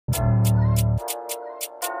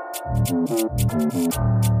You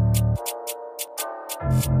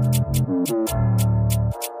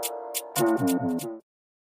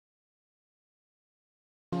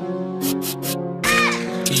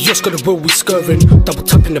just got the will we scurving, double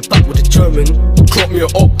tapping the back with a German. Drop me a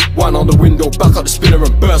up, wine on the window, back out the spinner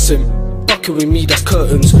and burst him. Bucket with me, that's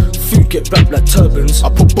curtains. Food get wrapped like turbans. I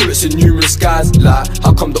put bullets in numerous guys, like,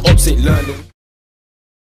 how come the ops ain't learning?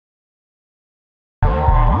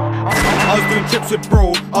 I was doing trips with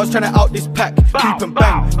bro, I was trying to out this pack. Creep and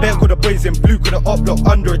bang, bear got the boys in blue, got the up block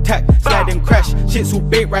under attack. Slide and crash, shit's all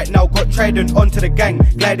bait right now. Got trident onto the gang,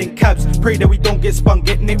 gliding cabs. Pray that we don't get spun,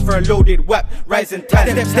 get nicked for a loaded whap. Rising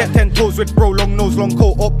tide, step 10 toes with bro. Long nose, long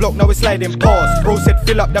coat, up block, now it's sliding past. Bro said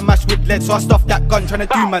fill up the mash with lead, so I stuffed that gun, trying to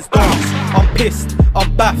do man's dance. I'm pissed,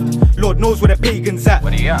 I'm baffed, Lord knows where the pagan's at.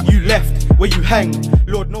 You left, where you hang,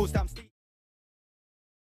 Lord knows that I'm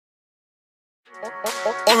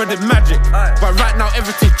Already magic, but right now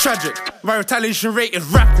everything's tragic. My retaliation rate is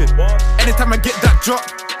rapid. Anytime I get that drop,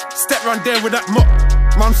 step round there with that mop.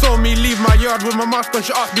 Mom saw me leave my yard with my mask on,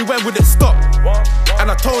 she asked me when would it stop. And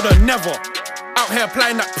I told her never. Out here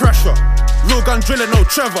applying that pressure. Real gun drilling, no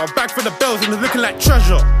Trevor. Bag for the bells and it's looking like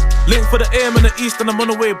treasure. Link for the AM in the east and I'm on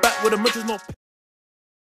the way back with the muches no.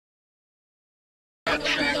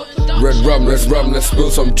 Red rum, let's spill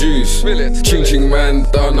some juice. Ching ching man,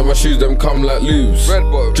 down on my shoes, them come like loops.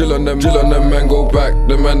 Drill on them, man go back,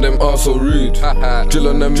 the man them are so rude. Drill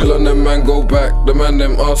on them, man go back, the man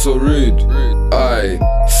them are so rude. Aye,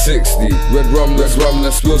 60, red rum, let's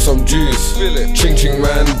spill some juice. Ching ching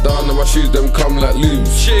man, down on my shoes, them come like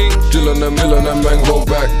loops. Drill on them, man go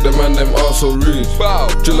back, the man them are so rude.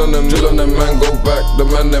 Drill on them, man go back, the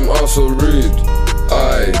man them are so rude.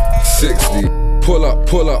 Aye, 60. Pull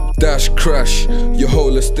up, dash, crash, your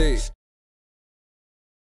whole estate.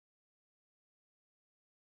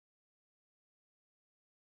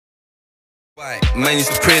 Man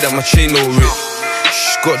used to pray that my chain no rip.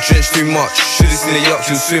 Got drenched too much, should've seen the yacht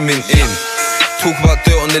she was swimming in. Talk about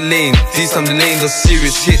dirt on the lane, these time the lanes are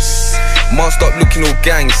serious hits. Masked up looking all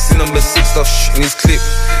gang, sin number 6 stuff shooting his clip.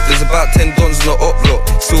 There's about 10 dons in the up block,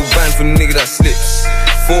 still banned for the nigga that slips.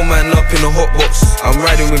 4 man up in a hot box, I'm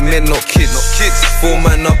riding with men, not kids. 4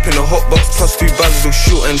 man up in a hot box, plus 2 buzzers all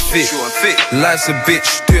short and fit. Life's a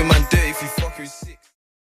bitch, do it man dirty if you